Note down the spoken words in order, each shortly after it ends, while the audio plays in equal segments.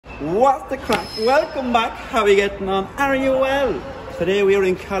What's the crack? Welcome back. How are you getting on? Are you well? Today we are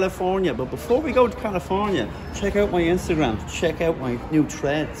in California, but before we go to California, check out my Instagram, check out my new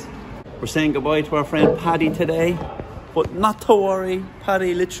threads. We're saying goodbye to our friend Paddy today, but not to worry,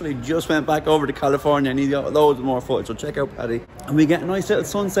 Paddy literally just went back over to California and he's got loads more footage, so check out Paddy. And we get a nice little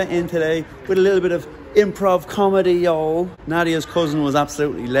sunset in today with a little bit of improv comedy, y'all. Nadia's cousin was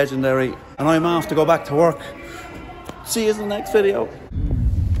absolutely legendary, and I'm off to go back to work. See you in the next video.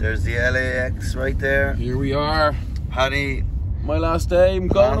 There's the LAX right there. Here we are. Paddy. My last day. I'm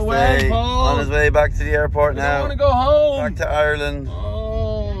going away, Paul. On his way back to the airport now. I want to go home. Back to Ireland.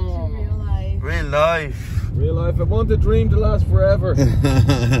 Oh. Real life. Real life. Real life. I want the dream to last forever.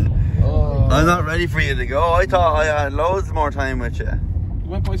 Oh. I'm not ready for you to go. I thought I had loads more time with you. It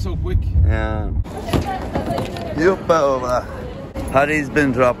went by so quick. Yeah. Yup, over. Paddy's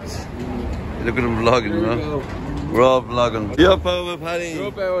been dropped. Look at him vlogging, you know. We're all vlogging. Yup, over, Paddy.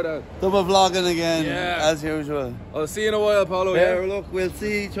 Yup, over. Double vlogging again, yeah. as usual. I'll see you in a while, Paulo. Yeah, look, we'll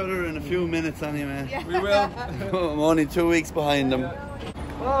see each other in a few minutes anyway. Yeah. We will. I'm only 2 weeks behind them.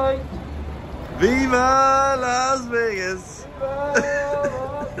 Bye. Viva Las Vegas!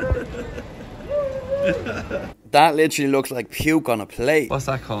 That literally looks like puke on a plate. What's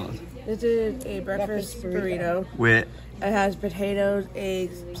that called? This is a breakfast burrito. With? It has potatoes,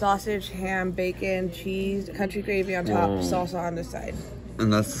 eggs, sausage, ham, bacon, cheese, country gravy on top, salsa on the side.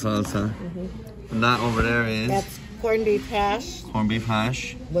 And that's the salsa. And that over there is? That's corned beef hash Corned beef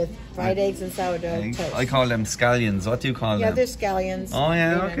hash. with fried eggs and sourdough Eggs. toast. I call them scallions. What do you call Yeah, them? they're scallions. Oh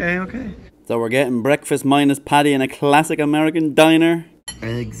yeah, okay. So we're getting breakfast minus Paddy in a classic American diner.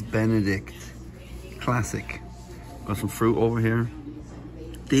 Eggs Benedict. Classic. Got some fruit over here.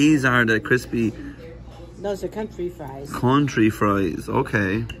 These are the crispy Those are country fries. country fries.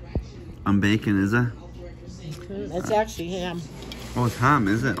 Okay. And bacon, is it? That's actually ham. Oh, it's ham,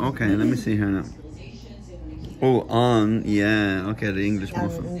 is it? Okay, let me see here now. Oh, yeah. Okay, the English An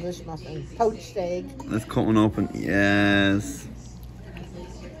muffin. English muffin. Poached egg. Let's cut one open. Yes.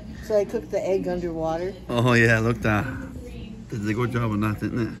 So I cooked the egg underwater. Oh yeah, look that. Did a good job on that,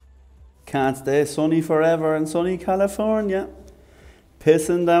 didn't it? Can't stay sunny forever in sunny California.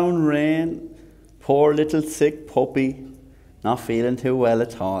 Pissing down rain. Poor little sick puppy. Not feeling too well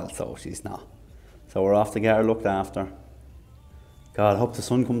at all, so she's not. So we're off to get her looked after. God, I hope the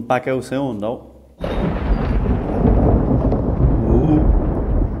sun comes back out soon though. Ooh.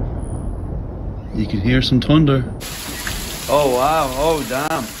 You can hear some thunder. Oh wow, oh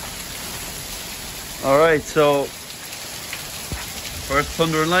damn. Alright, so first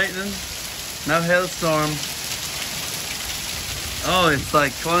thunder and lightning, now hailstorm. Oh, it's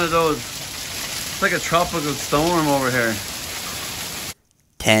like one of those, it's like a tropical storm over here.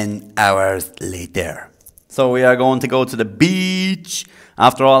 10 hours later. So we are going to go to the beach.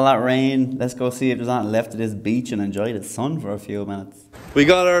 After all that rain, let's go see if there's anything left of this beach and enjoy the sun for a few minutes. We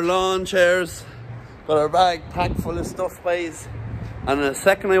got our lawn chairs, got our bag packed full of stuff, boys. And in a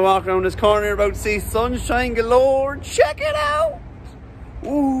second I walk around this corner, you're about to see sunshine galore. Check it out!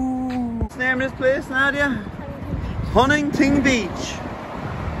 Ooh. What's the name of this place, Nadia? Huntington Beach.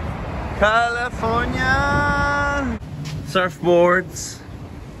 California. Surfboards.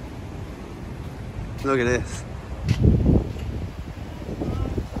 Look at this.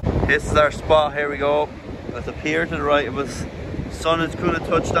 This is our spot, here we go. That's a pier to the right of us. Sun is going to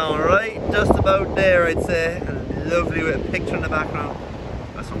touch down right just about there, I'd say. And lovely with a picture in the background.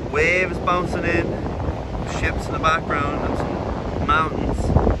 Got some waves bouncing in, ships in the background, and some mountains.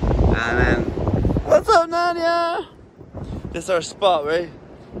 And then, what's up, Nadia? This is our spot, right?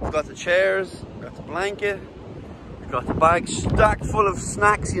 We've got the chairs, we've got the blanket, we've got the bag stacked full of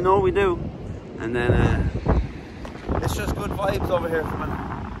snacks, you know we do. And then, it's just good vibes over here for me.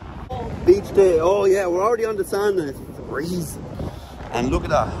 Beach day, oh yeah, we're already on the sand now. It's a breeze. And look at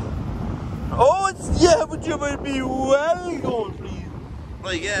that. Oh, it's, yeah, but you might be well going, please.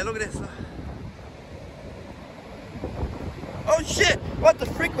 Right, yeah, look at this. Oh shit, what the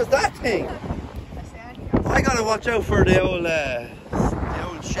frick was that thing? I gotta watch out for the old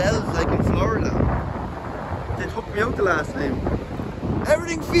shells like in Florida. They took me out the last time.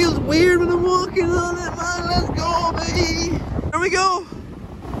 Everything feels weird when I'm walking on it, man. Let's go, baby. Here we go.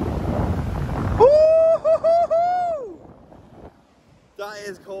 Woo-hoo-hoo-hoo. That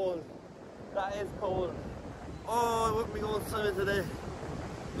is cold. That is cold. Oh, I wouldn't be going swimming today.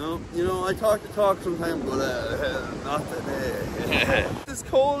 No, you know, I talk the talk sometimes, but not today. It's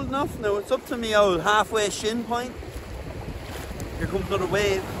cold enough now. It's up to me old halfway shin point. Here comes another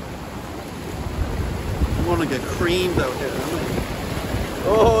wave. I'm gonna get creamed out here.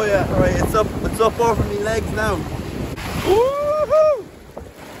 Oh yeah, alright, it's up over my legs now. Woohoo!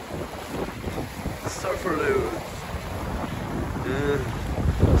 surfer dudes.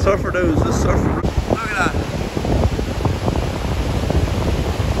 Surfer dudes, the surfer. Look at that.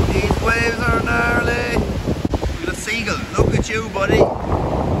 These waves are gnarly. Look at the seagull. Look at you, buddy.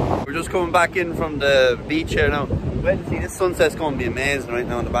 We're just coming back in from the beach here now. Wait and see, this sunset's going to be amazing right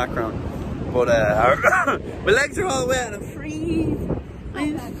now in the background. But my legs are all wet and I'm free.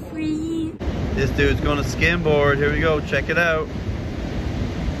 I'm free. This dude's going to skimboard. Here we go. Check it out.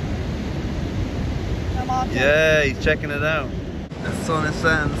 Yeah, he's checking it out. The sun is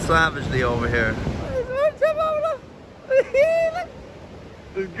setting savagely over here.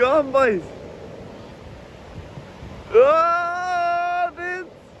 It's gone, boys. Oh, dude.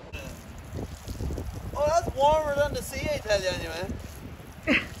 Oh, that's warmer than the sea, I tell you, anyway.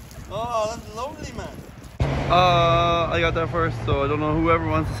 Oh, that's lovely, man. I got there first, so I don't know whoever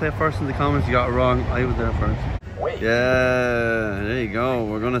wants to say first in the comments. You got it wrong. I was there first. Wait. Yeah, there you go.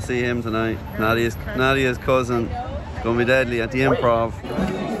 We're gonna see him tonight. Nadia's cousin. It's gonna be deadly at the improv.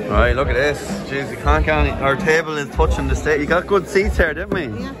 All right, look at this. Jeez, you can't get any. Our table is touching the stage. You got good seats here, didn't we?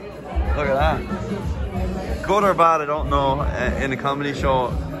 Yeah. Look at that. Good or bad, I don't know. In a comedy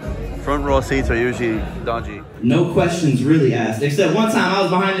show, front row seats are usually dodgy. No questions really asked, except one time I was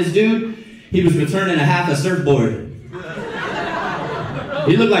behind this dude. He was returning a half a surfboard.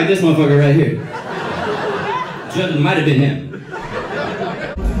 He looked like this motherfucker right here. It might have been him.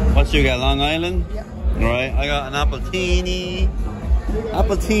 What you got, Long Island? Yep. All right, I got an appletini.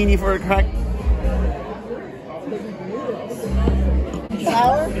 Appletini for a crack.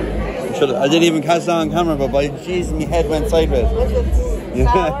 Sour? I didn't even catch that on camera, but by jeez, my head went sideways.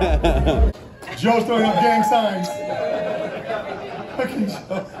 Sour? Joe's throwing up gang signs. Fucking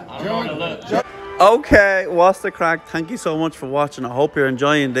Joe. Okay, what's the crack? Thank you so much for watching. I hope you're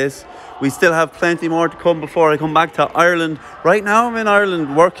enjoying this. We still have plenty more to come before I come back to Ireland. Right now I'm in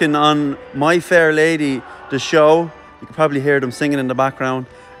Ireland working on My Fair Lady, the show. You can probably hear them singing in the background.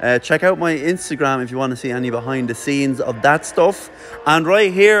 Check out my Instagram if you want to see any behind the scenes of that stuff. And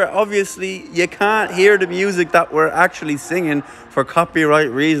right here, obviously, you can't hear the music that we're actually singing for copyright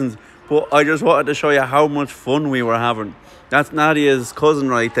reasons. But I just wanted to show you how much fun we were having. That's Nadia's cousin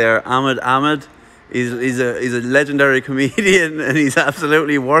right there, Ahmed. He's a legendary comedian and he's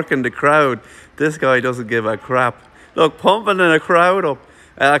absolutely working the crowd. This guy doesn't give a crap. Look, pumping in a crowd up.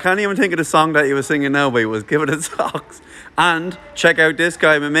 I can't even think of the song that he was singing now, but he was giving it socks. And check out this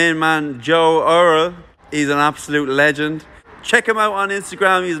guy, my main man, Joe Earl. He's an absolute legend. Check him out on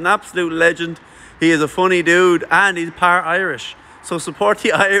Instagram. He's an absolute legend. He is a funny dude and he's part Irish. So support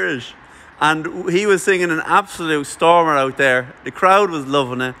the Irish. And he was singing an absolute stormer out there. The crowd was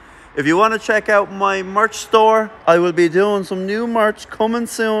loving it. If you want to check out my merch store, I will be doing some new merch coming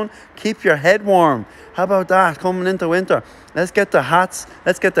soon. Keep your head warm. How about that? Coming into winter. Let's get the hats.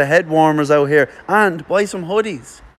 Let's get the head warmers out here. And buy some hoodies.